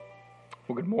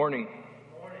Well, good morning.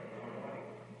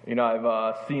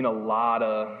 I've seen a lot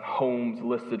of homes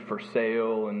listed for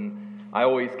sale, and I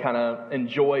always kind of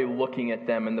enjoy looking at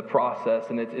them in the process,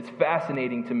 and it's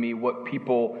fascinating to me what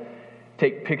people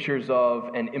take pictures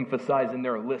of and emphasize in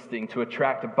their listing to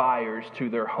attract buyers to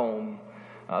their home.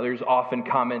 There's often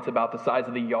comments about the size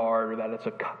of the yard or that it's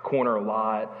a corner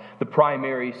lot. The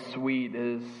primary suite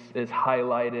is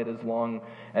highlighted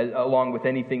along with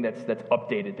anything that's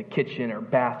updated. The kitchen or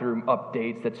bathroom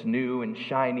updates that's new and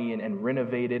shiny and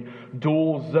renovated.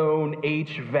 Dual zone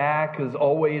HVAC is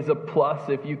always a plus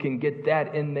if you can get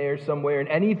that in there somewhere. And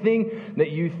anything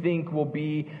that you think will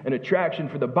be an attraction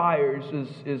for the buyers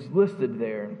is listed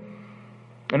there.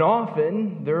 And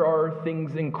often, there are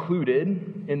things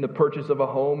included in the purchase of a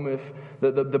home. If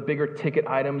the bigger ticket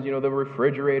items, the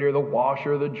refrigerator, the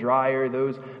washer, the dryer,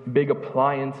 those big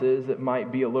appliances that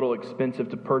might be a little expensive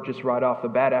to purchase right off the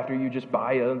bat after you just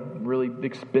buy a really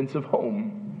expensive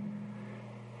home.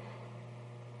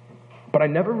 But I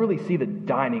never really see the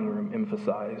dining room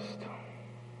emphasized.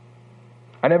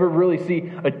 I never really see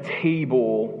a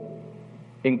table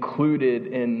included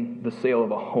in the sale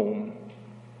of a home.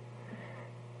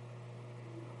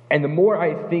 And the more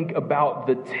I think about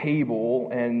the table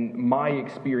and my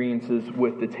experiences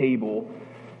with the table,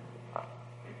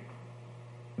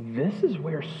 this is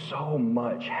where so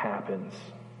much happens.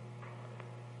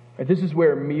 This is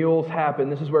where meals happen.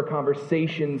 This is where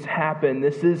conversations happen.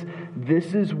 This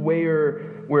is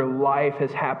where life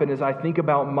has happened. As I think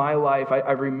about my life,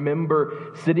 I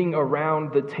remember sitting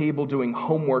around the table doing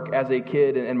homework as a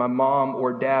kid, and my mom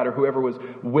or dad or whoever was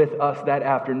with us that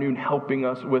afternoon helping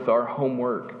us with our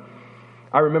homework.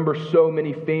 I remember so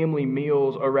many family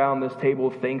meals around this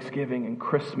table, Thanksgiving and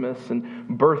Christmas and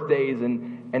birthdays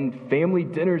and family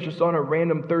dinners just on a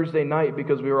random Thursday night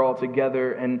because we were all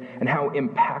together, and how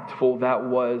impactful that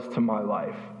was to my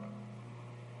life.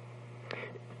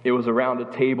 It was around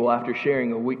a table after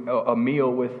sharing a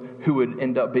meal with who would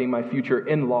end up being my future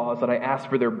in-laws that I asked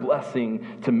for their blessing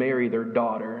to marry their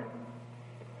daughter.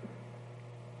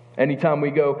 Anytime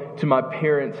we go to my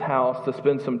parents' house to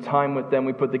spend some time with them,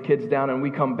 we put the kids down and we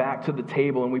come back to the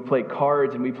table and we play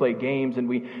cards and we play games and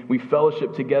we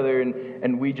fellowship together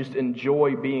and we just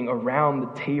enjoy being around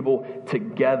the table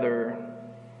together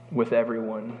with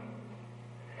everyone.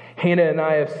 Hannah and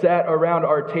I have sat around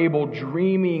our table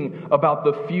dreaming about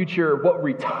the future, what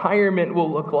retirement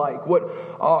will look like, what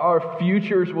our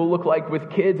futures will look like with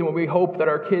kids, and what we hope that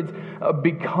our kids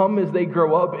become as they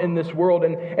grow up in this world.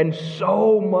 And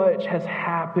so much has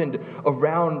happened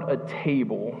around a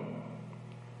table.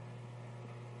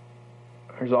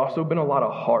 There's also been a lot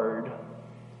of hard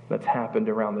that's happened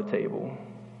around the table.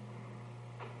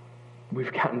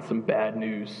 We've gotten some bad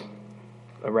news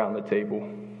around the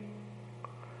table.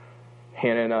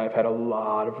 Hannah and I have had a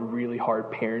lot of really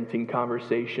hard parenting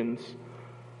conversations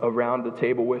around the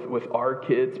table with our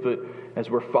kids, but as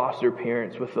we're foster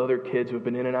parents with other kids who have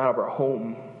been in and out of our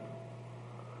home.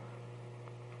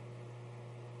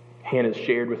 Hannah's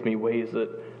shared with me ways that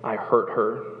I hurt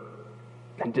her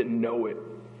and didn't know it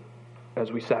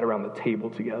as we sat around the table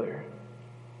together.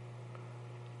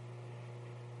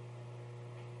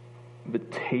 The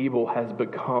table has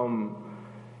become,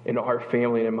 in our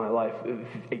family and in my life,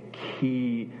 a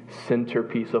key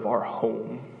centerpiece of our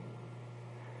home.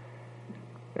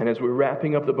 And as we're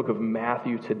wrapping up the book of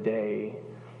Matthew today,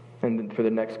 and for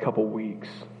the next couple weeks,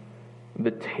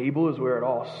 the table is where it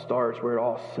all starts, where it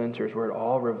all centers, where it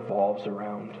all revolves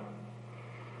around.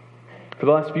 For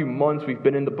the last few months, we've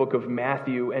been in the book of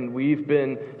Matthew, and we've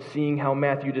been seeing how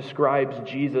Matthew describes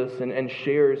Jesus and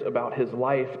shares about his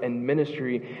life and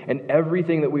ministry, and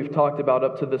everything that we've talked about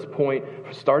up to this point,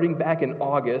 starting back in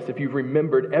August. If you've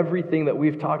remembered, everything that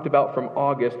we've talked about from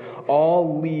August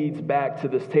all leads back to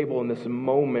this table in this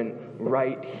moment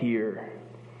right here.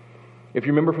 If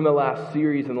you remember from the last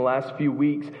series in the last few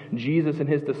weeks, Jesus and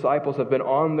his disciples have been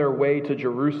on their way to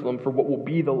Jerusalem for what will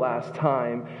be the last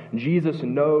time. Jesus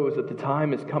knows that the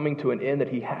time is coming to an end that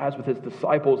he has with his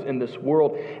disciples in this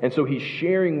world, and so he's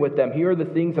sharing with them, here are the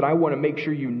things that I want to make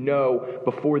sure you know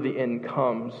before the end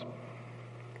comes.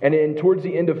 And towards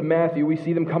the end of Matthew, we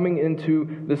see them coming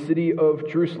into the city of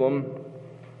Jerusalem,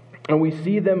 and we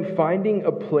see them finding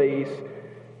a place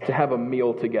to have a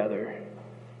meal together.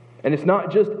 And it's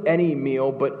not just any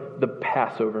meal, but the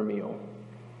Passover meal.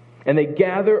 And they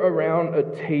gather around a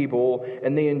table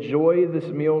and they enjoy this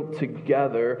meal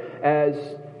together as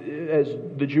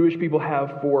the Jewish people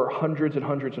have for hundreds and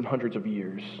hundreds and hundreds of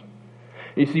years.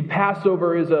 You see,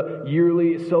 Passover is a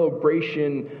yearly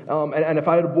celebration, and if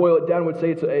I had to boil it down, I would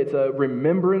say it's a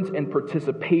remembrance and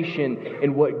participation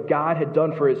in what God had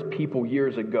done for his people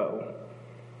years ago.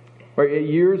 Right?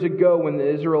 Years ago, when the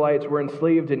Israelites were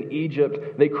enslaved in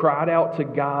Egypt, they cried out to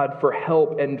God for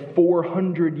help, and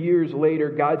 400 years later,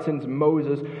 God sends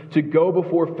Moses to go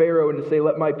before Pharaoh and to say,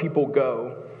 "Let my people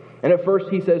go." And at first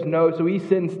he says no, so he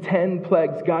sends 10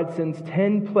 plagues. God sends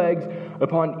 10 plagues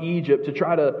upon Egypt to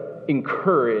try to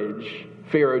encourage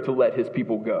Pharaoh to let his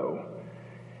people go.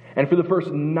 And for the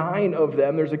first 9 of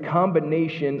them, there's a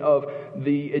combination of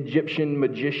the Egyptian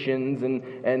magicians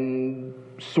and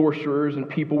sorcerers and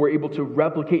people were able to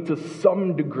replicate to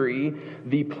some degree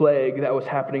the plague that was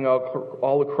happening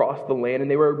all across the land, and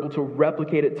they were able to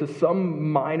replicate it to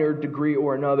some minor degree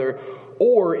or another,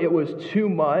 or it was too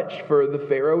much for the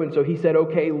Pharaoh, and so he said,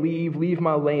 "Okay, leave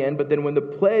my land." But then when the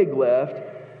plague left,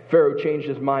 Pharaoh changed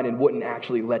his mind and wouldn't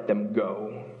actually let them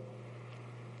go.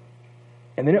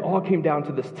 And then it all came down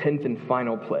to this 10th and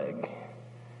final plague,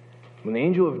 when the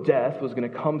angel of death was going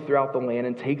to come throughout the land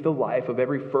and take the life of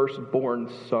every firstborn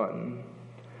son.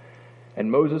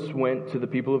 And Moses went to the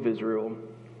people of Israel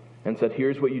and said,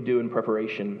 "Here's what you do in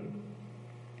preparation.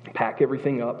 Pack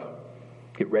everything up,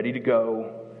 get ready to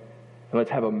go, and let's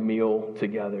have a meal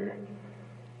together."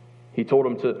 He told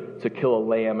them to kill a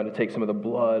lamb and to take some of the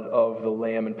blood of the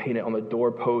lamb and paint it on the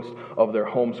doorpost of their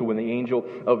home, so when the angel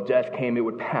of death came, it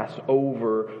would pass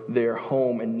over their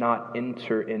home and not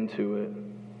enter into it.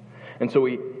 And so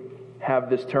we have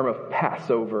this term of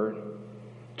Passover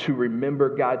to remember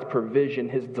God's provision,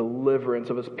 His deliverance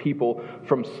of His people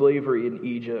from slavery in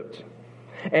Egypt.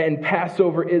 And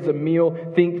Passover is a meal.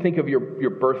 Think of your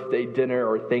birthday dinner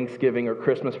or Thanksgiving or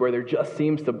Christmas, where there just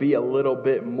seems to be a little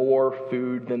bit more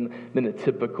food than a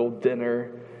typical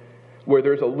dinner, where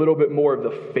there's a little bit more of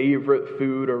the favorite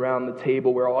food around the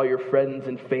table, where all your friends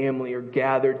and family are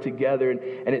gathered together,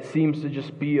 and it seems to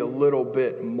just be a little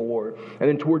bit more. And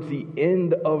then towards the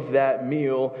end of that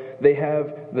meal, they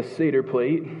have the Seder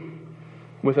plate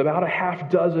with about a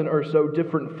half dozen or so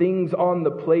different things on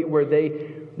the plate, where they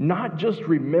not just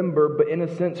remember, but in a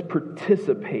sense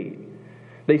participate.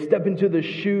 They step into the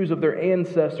shoes of their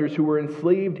ancestors who were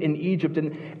enslaved in Egypt,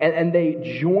 and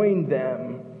they join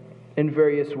them in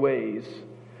various ways.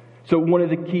 So one of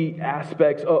the key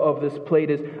aspects of this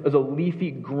plate is a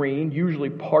leafy green, usually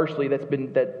parsley,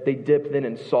 that they dip then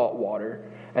in salt water,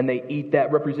 and they eat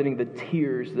that, representing the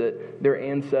tears that their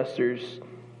ancestors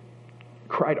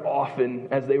cried often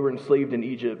as they were enslaved in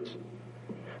Egypt.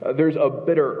 There's a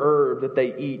bitter herb that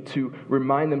they eat to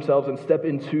remind themselves and step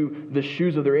into the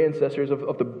shoes of their ancestors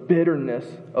of the bitterness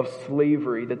of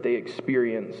slavery that they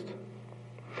experienced.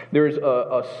 There's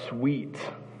a sweet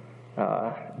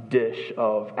dish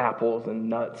of apples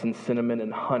and nuts and cinnamon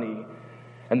and honey.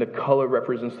 And the color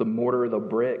represents the mortar or the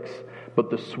bricks, but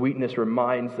the sweetness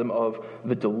reminds them of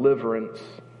the deliverance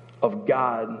of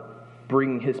God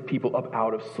bringing His people up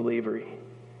out of slavery.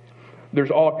 There's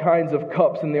all kinds of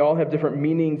cups, and they all have different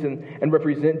meanings and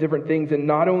represent different things. And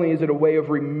not only is it a way of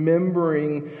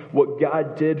remembering what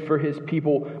God did for His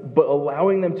people, but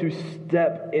allowing them to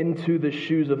step into the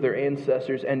shoes of their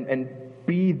ancestors and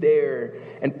be there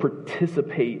and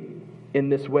participate in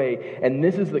this way. And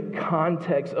this is the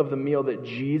context of the meal that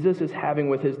Jesus is having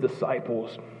with His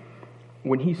disciples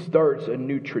when He starts a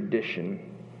new tradition.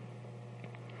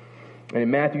 And in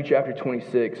Matthew chapter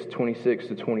 26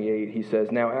 to 28, He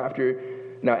says, Now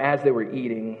as they were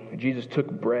eating, Jesus took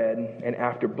bread, and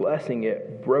after blessing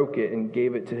it, broke it and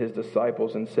gave it to His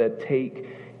disciples and said, Take,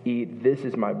 eat, this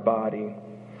is my body.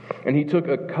 And He took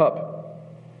a cup,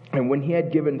 and when He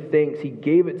had given thanks, He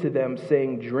gave it to them,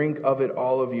 saying, Drink of it,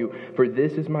 all of you, for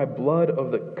this is my blood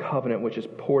of the covenant, which is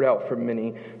poured out for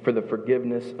many for the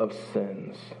forgiveness of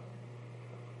sins.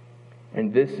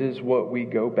 And this is what we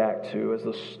go back to as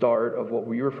the start of what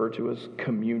we refer to as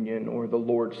communion or the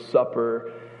Lord's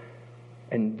Supper.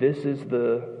 And this is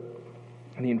the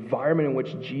environment in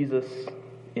which Jesus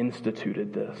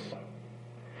instituted this.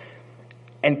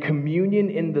 And communion,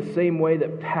 in the same way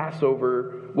that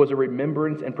Passover was a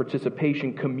remembrance and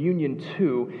participation, communion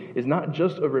too is not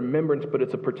just a remembrance, but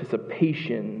it's a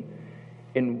participation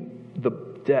in the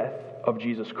death of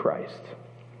Jesus Christ.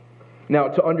 Now,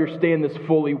 to understand this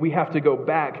fully, we have to go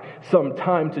back some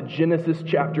time to Genesis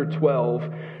chapter 12.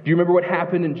 Do you remember what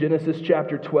happened in Genesis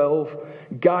chapter 12?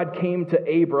 God came to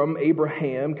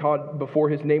Abraham, God, before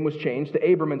his name was changed, to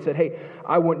Abram and said, Hey,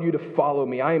 I want you to follow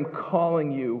me. I am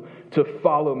calling you to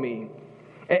follow me.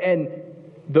 And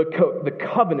the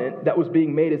covenant that was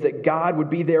being made is that God would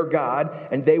be their God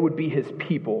and they would be His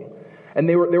people. And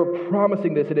they were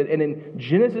promising this. And in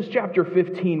Genesis chapter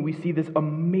 15, we see this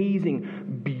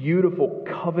amazing, beautiful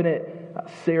covenant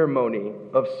ceremony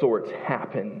of sorts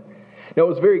happen. Now, it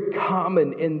was very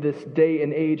common in this day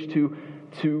and age to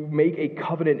to make a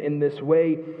covenant in this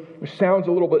way sounds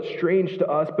a little bit strange to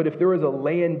us, but if there was a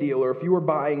land deal, or if you were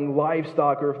buying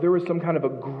livestock, or if there was some kind of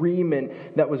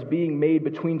agreement that was being made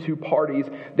between two parties,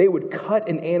 they would cut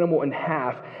an animal in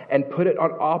half and put it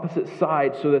on opposite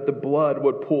sides so that the blood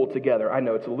would pool together. I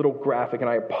know it's a little graphic, and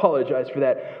I apologize for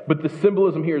that, but the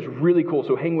symbolism here is really cool,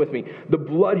 so hang with me. The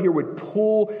blood here would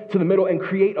pool to the middle and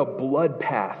create a blood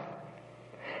path.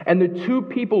 And the two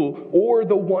people, or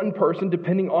the one person,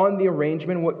 depending on the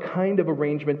arrangement, what kind of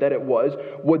arrangement that it was,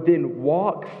 would then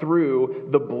walk through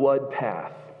the blood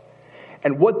path.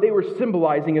 And what they were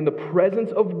symbolizing in the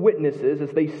presence of witnesses,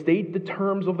 as they state the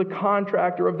terms of the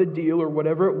contract or of the deal or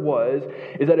whatever it was,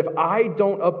 is that if I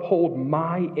don't uphold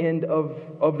my end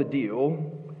of the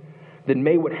deal, then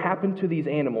may what happened to these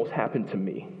animals happen to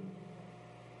me.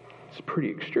 It's pretty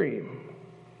extreme.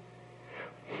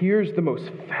 Here's the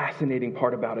most fascinating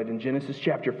part about it. In Genesis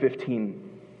chapter 15,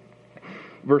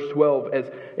 verse 12,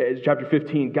 as chapter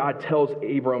 15, God tells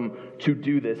Abram to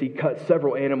do this. He cuts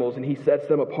several animals and he sets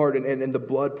them apart, and the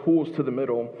blood pools to the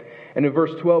middle. And in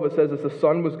verse 12 it says, as the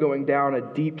sun was going down,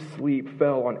 a deep sleep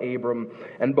fell on Abram,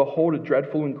 and behold, a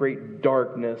dreadful and great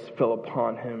darkness fell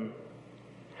upon him.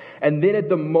 And then at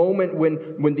the moment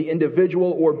when the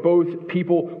individual or both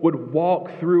people would walk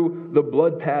through the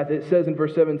blood path, it says in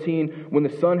verse 17, when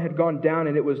the sun had gone down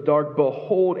and it was dark,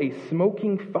 behold, a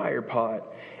smoking fire pot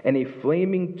and a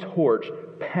flaming torch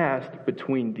passed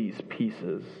between these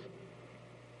pieces.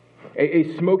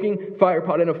 A smoking fire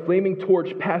pot and a flaming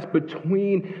torch passed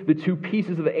between the two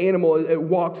pieces of the animal. It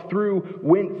went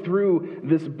through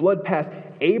this blood path.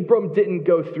 Abram didn't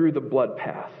go through the blood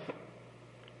path.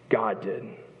 God did.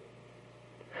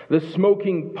 The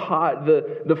smoking pot,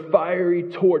 the fiery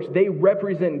torch, they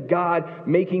represent God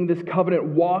making this covenant,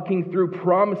 walking through,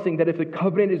 promising that if the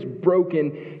covenant is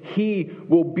broken, He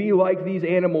will be like these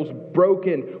animals,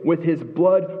 broken with His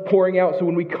blood pouring out. So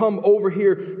when we come over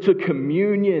here to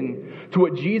communion, to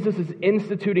what Jesus is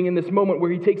instituting in this moment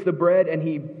where He takes the bread and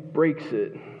He breaks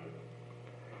it,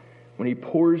 when He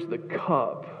pours the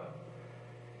cup,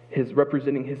 His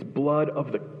representing His blood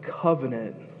of the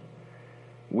covenant,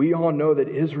 we all know that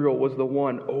Israel was the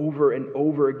one over and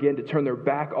over again to turn their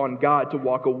back on God, to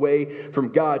walk away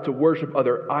from God, to worship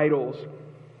other idols.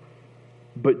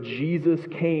 But Jesus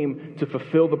came to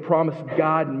fulfill the promise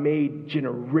God made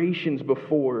generations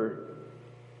before,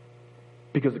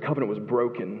 because the covenant was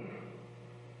broken.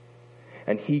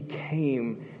 And He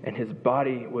came and His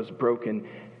body was broken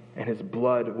and His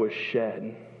blood was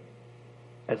shed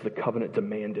as the covenant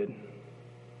demanded.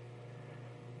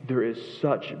 There is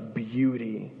such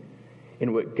beauty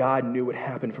in what God knew would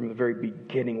happen from the very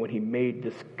beginning when He made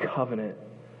this covenant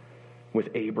with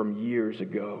Abram years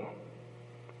ago.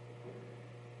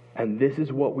 And this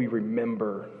is what we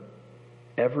remember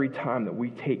every time that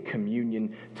we take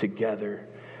communion together.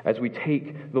 As we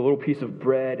take the little piece of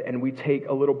bread and we take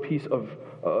a little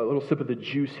sip of the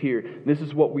juice here, this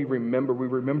is what we remember. We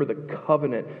remember the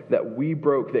covenant that we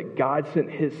broke, that God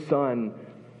sent His Son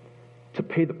to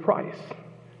pay the price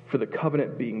for the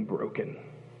covenant being broken.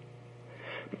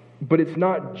 But it's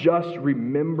not just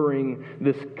remembering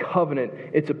this covenant,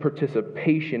 it's a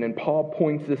participation. And Paul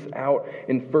points this out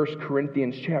in 1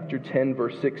 Corinthians chapter 10,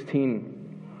 verse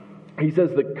 16. He says,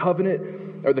 the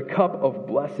covenant, or the cup of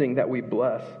blessing that we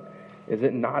bless, is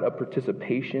it not a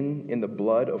participation in the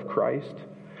blood of Christ?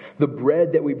 The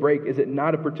bread that we break, is it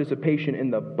not a participation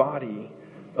in the body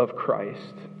of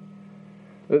Christ?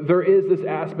 There is this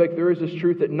aspect, there is this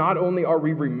truth that not only are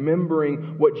we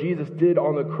remembering what Jesus did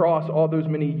on the cross all those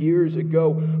many years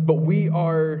ago, but we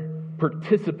are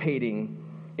participating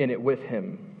in it with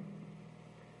Him.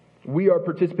 We are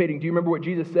participating. Do you remember what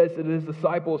Jesus says to His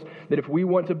disciples? That if we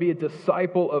want to be a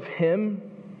disciple of Him,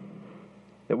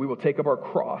 that we will take up our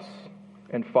cross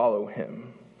and follow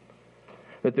Him.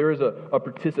 That there is a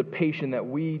participation, that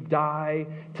we die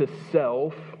to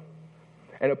self,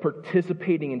 and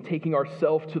participating in taking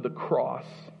ourselves to the cross,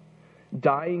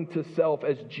 dying to self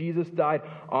as Jesus died,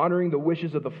 honoring the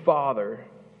wishes of the Father.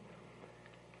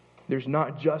 There's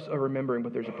not just a remembering,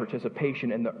 but there's a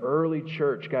participation. And the early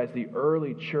church, guys, the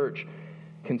early church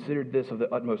considered this of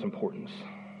the utmost importance.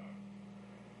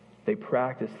 They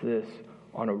practiced this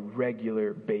on a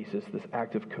regular basis, this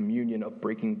act of communion, of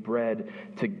breaking bread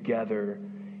together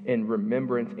in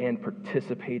remembrance and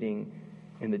participating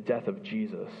in the death of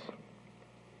Jesus.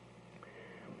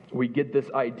 We get this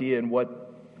idea in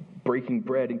what breaking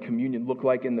bread and communion looked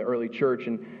like in the early church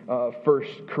in 1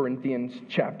 Corinthians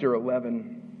chapter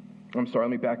 11. Let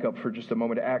me back up for just a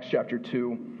moment to Acts chapter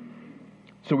 2.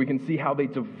 So we can see how they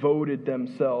devoted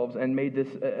themselves and made this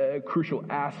a crucial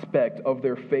aspect of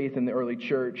their faith in the early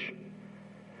church.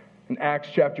 In Acts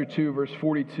chapter 2, verse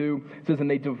 42, it says,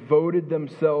 "And they devoted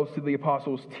themselves to the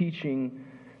apostles' teaching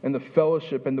and the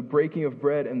fellowship and the breaking of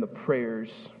bread and the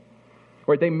prayers."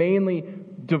 Right? They mainly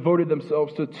devoted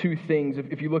themselves to two things.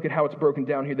 If you look at how it's broken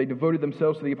down here, they devoted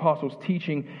themselves to the apostles'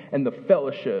 teaching and the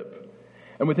fellowship.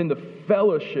 And within the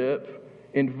fellowship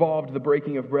involved the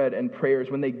breaking of bread and prayers.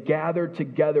 When they gathered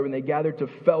together, when they gathered to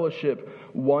fellowship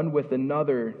one with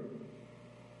another,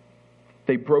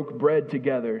 they broke bread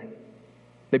together.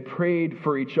 They prayed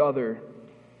for each other.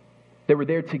 They were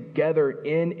there together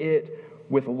in it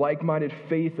with like-minded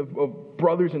faith of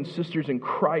brothers and sisters in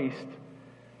Christ,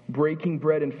 breaking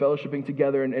bread and fellowshipping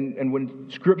together. And when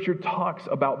Scripture talks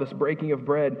about this breaking of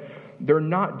bread, they're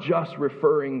not just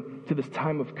referring to this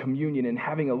time of communion and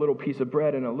having a little piece of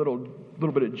bread and a little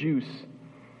bit of juice.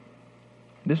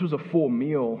 This was a full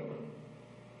meal.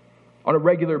 On a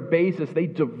regular basis, they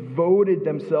devoted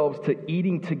themselves to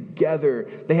eating together.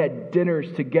 They had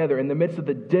dinners together. In the midst of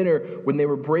the dinner, when they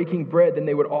were breaking bread, then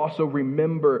they would also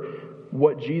remember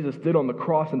what Jesus did on the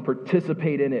cross and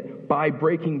participate in it by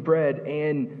breaking bread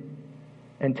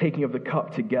and taking of the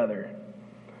cup together.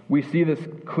 We see this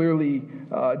clearly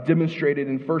demonstrated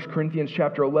in 1 Corinthians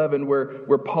chapter 11,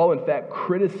 where Paul, in fact,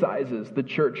 criticizes the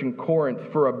church in Corinth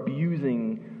for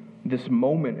abusing this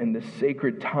moment and this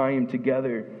sacred time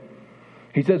together.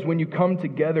 He says, "When you come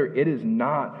together, it is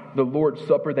not the Lord's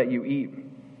Supper that you eat.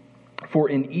 For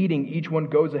in eating, each one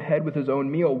goes ahead with his own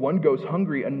meal. One goes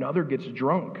hungry, another gets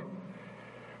drunk."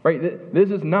 Right?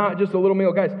 This is not just a little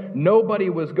meal. Guys, nobody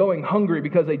was going hungry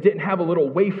because they didn't have a little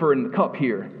wafer in the cup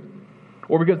here,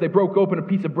 or because they broke open a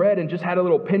piece of bread and just had a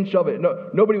little pinch of it. No,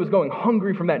 nobody was going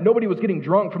hungry from that. Nobody was getting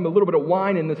drunk from the little bit of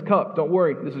wine in this cup. Don't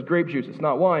worry, this is grape juice. It's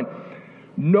not wine.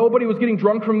 Nobody was getting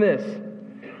drunk from this.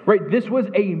 Right? This was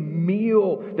a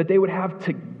meal that they would have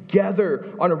together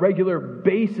on a regular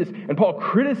basis. And Paul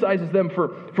criticizes them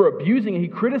for abusing it. He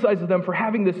criticizes them for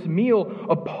having this meal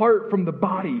apart from the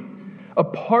body,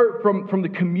 apart from the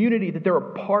community that they're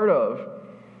a part of.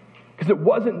 Because it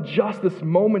wasn't just this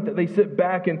moment that they sit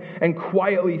back and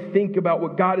quietly think about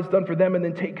what God has done for them and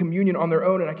then take communion on their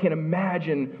own. And I can't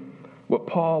imagine what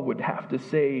Paul would have to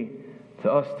say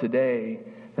to us today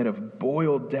that have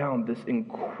boiled down this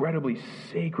incredibly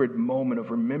sacred moment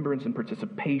of remembrance and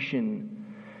participation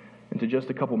into just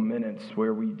a couple minutes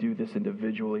where we do this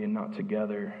individually and not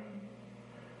together.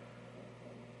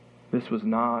 This was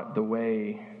not the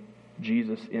way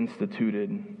Jesus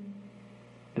instituted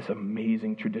this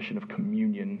amazing tradition of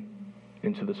communion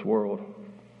into this world.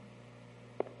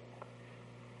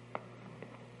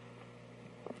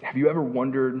 Have you ever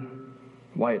wondered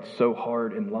why it's so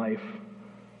hard in life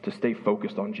to stay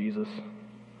focused on Jesus?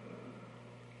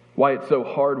 Why it's so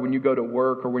hard when you go to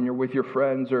work or when you're with your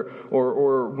friends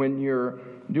or when you're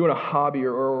doing a hobby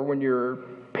or when you're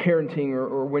parenting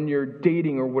or when you're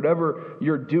dating or whatever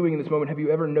you're doing in this moment. Have you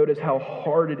ever noticed how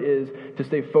hard it is to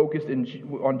stay focused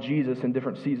on Jesus in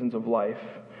different seasons of life,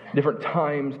 different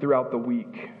times throughout the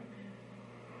week?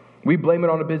 We blame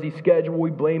it on a busy schedule. We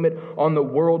blame it on the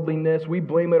worldliness. We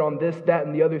blame it on this, that,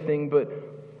 and the other thing. But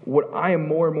what I am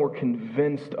more and more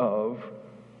convinced of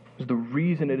is the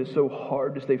reason it is so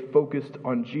hard to stay focused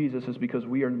on Jesus is because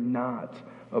we are not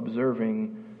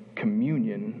observing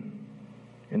communion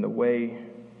in the way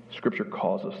Scripture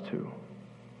calls us to.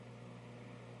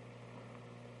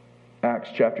 Acts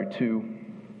chapter 2,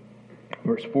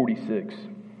 verse 46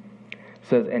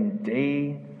 says, "And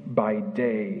day by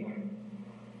day,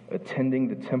 attending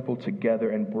the temple together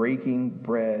and breaking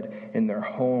bread in their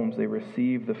homes, they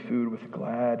received the food with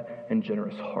glad and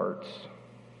generous hearts."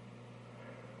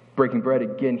 Breaking bread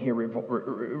again here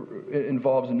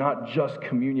involves not just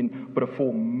communion, but a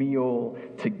full meal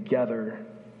together.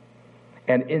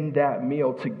 And in that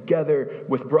meal, together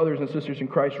with brothers and sisters in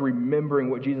Christ, remembering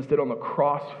what Jesus did on the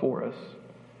cross for us.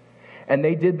 And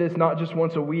they did this not just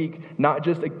once a week, not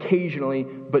just occasionally,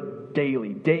 but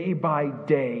daily, day by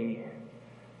day.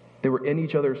 They were in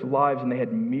each other's lives and they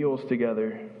had meals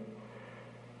together.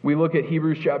 We look at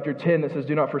Hebrews chapter 10 that says,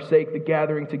 "Do not forsake the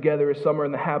gathering together as some are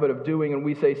in the habit of doing." And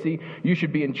we say, see, you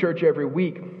should be in church every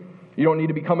week. You don't need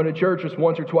to be coming to church just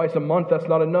once or twice a month. That's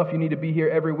not enough. You need to be here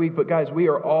every week. But guys, we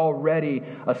are already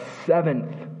a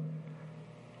seventh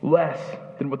less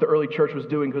than what the early church was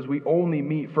doing because we only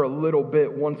meet for a little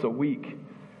bit once a week.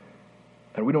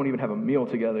 And we don't even have a meal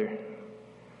together.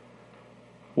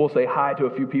 We'll say hi to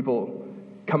a few people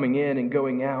coming in and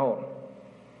going out.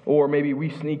 Or maybe we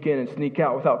sneak in and sneak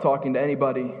out without talking to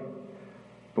anybody.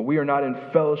 But we are not in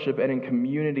fellowship and in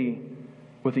community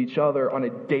with each other on a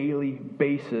daily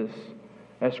basis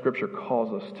as Scripture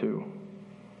calls us to.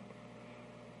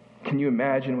 Can you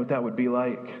imagine what that would be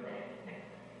like?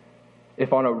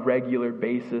 if on a regular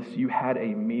basis you had a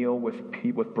meal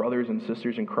with brothers and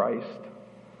sisters in Christ.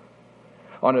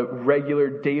 On a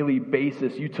regular daily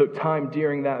basis, you took time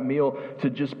during that meal to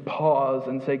just pause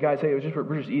and say, guys, hey,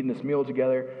 we're just eating this meal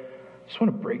together. I just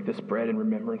want to break this bread in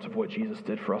remembrance of what Jesus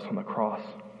did for us on the cross.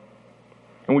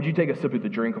 And would you take a sip of the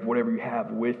drink of whatever you have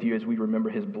with you as we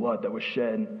remember his blood that was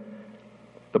shed,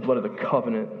 the blood of the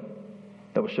covenant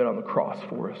that was shed on the cross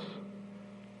for us?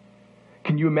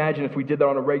 Can you imagine if we did that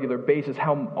on a regular basis,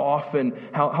 how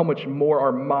much more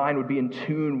our mind would be in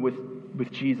tune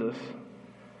with Jesus?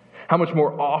 How much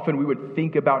more often we would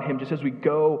think about him just as we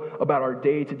go about our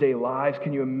day-to-day lives?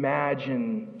 Can you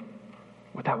imagine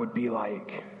what that would be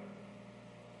like?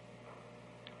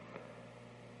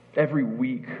 Every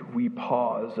week we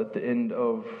pause at the end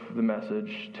of the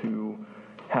message to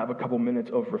have a couple minutes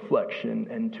of reflection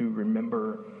and to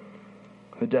remember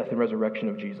the death and resurrection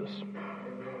of Jesus.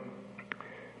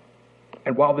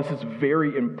 And while this is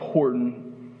very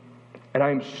important, and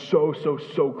I am so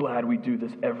glad we do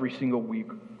this every single week,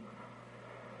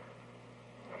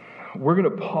 we're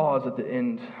going to pause at the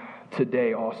end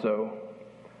today also.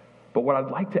 But what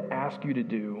I'd like to ask you to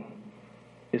do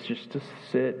is just to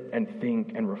sit and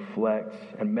think and reflect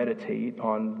and meditate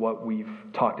on what we've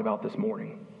talked about this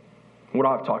morning. What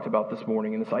I've talked about this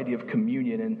morning, and this idea of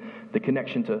communion and the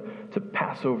connection to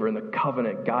Passover and the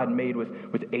covenant God made with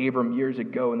Abram years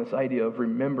ago, and this idea of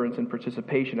remembrance and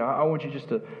participation. I want you just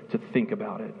to think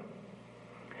about it.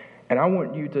 And I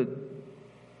want you to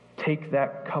take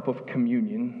that cup of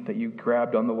communion that you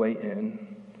grabbed on the way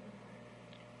in,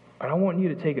 and I want you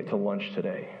to take it to lunch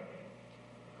today.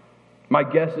 My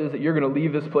guess is that you're going to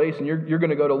leave this place and you're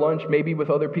going to go to lunch, maybe with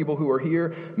other people who are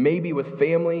here, maybe with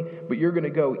family, but you're going to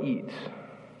go eat.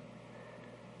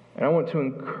 And I want to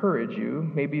encourage you,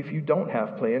 maybe if you don't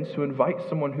have plans, to invite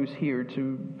someone who's here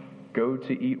to go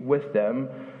to eat with them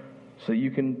so you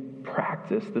can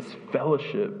practice this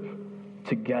fellowship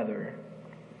together.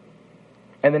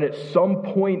 And then at some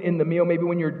point in the meal, maybe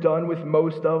when you're done with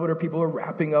most of it or people are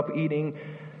wrapping up eating,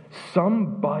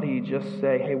 somebody just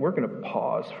say, hey, we're going to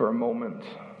pause for a moment.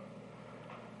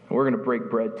 We're going to break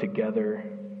bread together.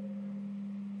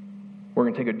 We're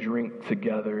going to take a drink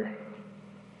together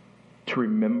to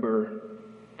remember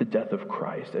the death of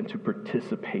Christ and to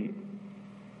participate.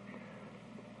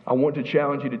 I want to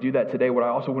challenge you to do that today. What I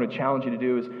also want to challenge you to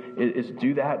do is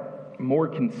do that more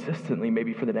consistently,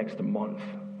 maybe for the next month.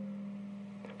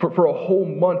 For a whole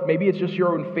month. Maybe it's just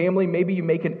your own family. Maybe you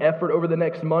make an effort over the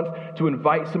next month to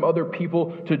invite some other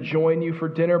people to join you for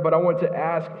dinner. But I want to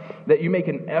ask that you make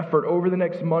an effort over the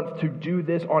next month to do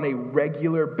this on a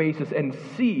regular basis and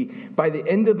see by the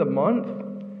end of the month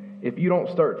if you don't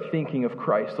start thinking of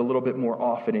Christ a little bit more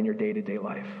often in your day-to-day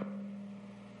life.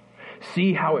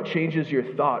 See how it changes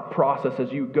your thought process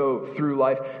as you go through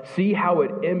life. See how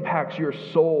it impacts your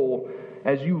soul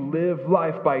as you live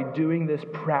life by doing this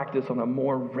practice on a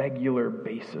more regular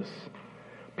basis.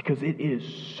 Because it is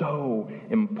so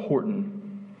important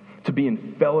to be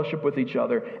in fellowship with each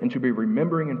other and to be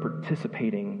remembering and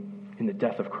participating in the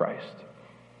death of Christ.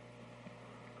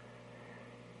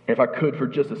 If I could for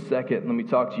just a second, let me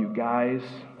talk to you guys,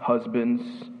 husbands,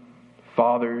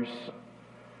 fathers.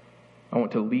 I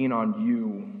want to lean on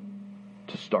you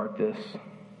to start this.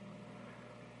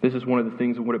 This is one of the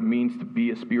things of what it means to be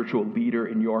a spiritual leader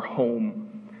in your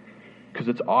home, because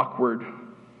it's awkward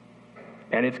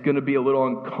and it's going to be a little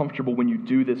uncomfortable when you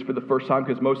do this for the first time,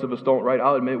 because most of us don't, right?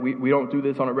 I'll admit we don't do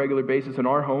this on a regular basis in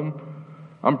our home.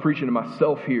 I'm preaching to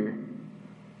myself here.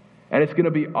 And it's going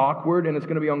to be awkward and it's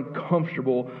going to be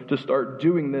uncomfortable to start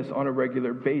doing this on a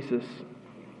regular basis.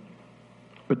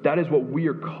 But that is what we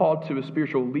are called to as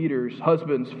spiritual leaders,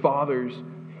 husbands, fathers,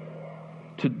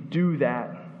 to do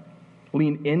that.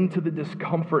 Lean into the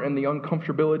discomfort and the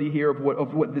uncomfortability here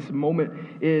of what this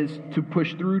moment is, to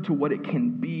push through to what it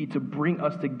can be, to bring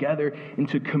us together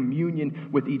into communion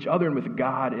with each other and with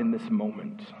God in this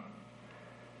moment.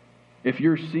 If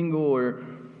you're single or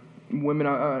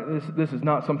women, this is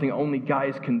not something only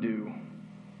guys can do.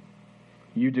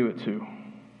 You do it too.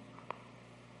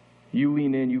 You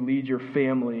lean in, you lead your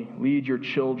family, lead your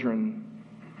children,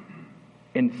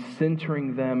 and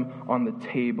centering them on the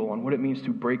table, on what it means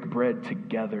to break bread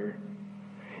together.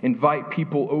 Invite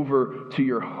people over to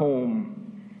your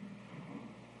home.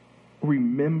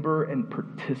 Remember and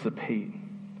participate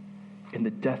in the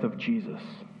death of Jesus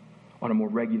on a more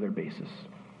regular basis.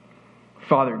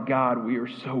 Father God, we are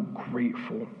so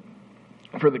grateful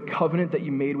for the covenant that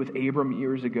you made with Abram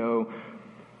years ago,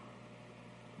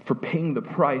 for paying the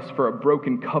price for a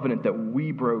broken covenant that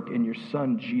we broke in your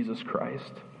Son, Jesus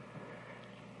Christ.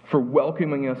 For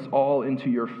welcoming us all into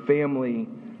your family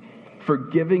for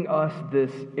giving us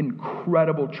this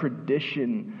incredible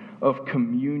tradition of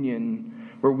communion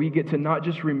where we get to not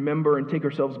just remember and take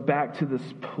ourselves back to this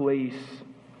place,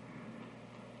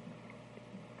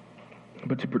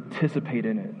 but to participate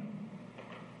in it.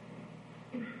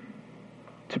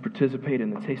 To participate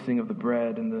in the tasting of the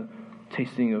bread and the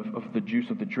tasting of the juice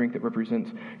of the drink that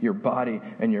represents your body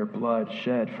and your blood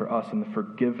shed for us and the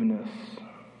forgiveness.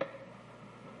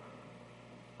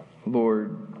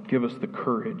 Lord, give us the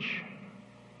courage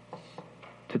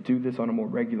to do this on a more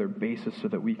regular basis so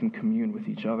that we can commune with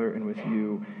each other and with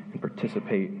you and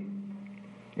participate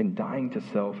in dying to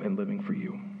self and living for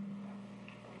you.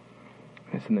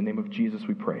 And it's in the name of Jesus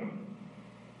we pray.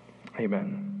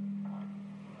 Amen.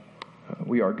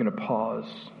 We are going to pause,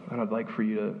 and I'd like for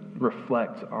you to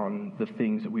reflect on the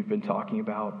things that we've been talking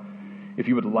about. If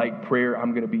you would like prayer,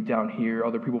 I'm going to be down here.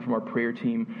 Other people from our prayer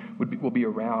team will be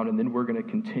around, and then we're going to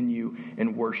continue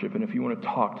in worship. And if you want to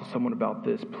talk to someone about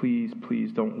this, please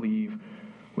don't leave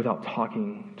without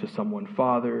talking to someone.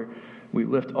 Father, we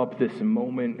lift up this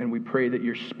moment, and we pray that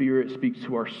your Spirit speaks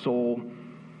to our soul,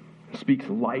 speaks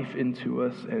life into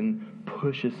us, and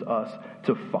pushes us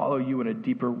to follow you in a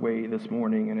deeper way this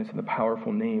morning. And it's in the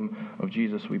powerful name of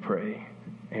Jesus we pray.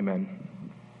 Amen.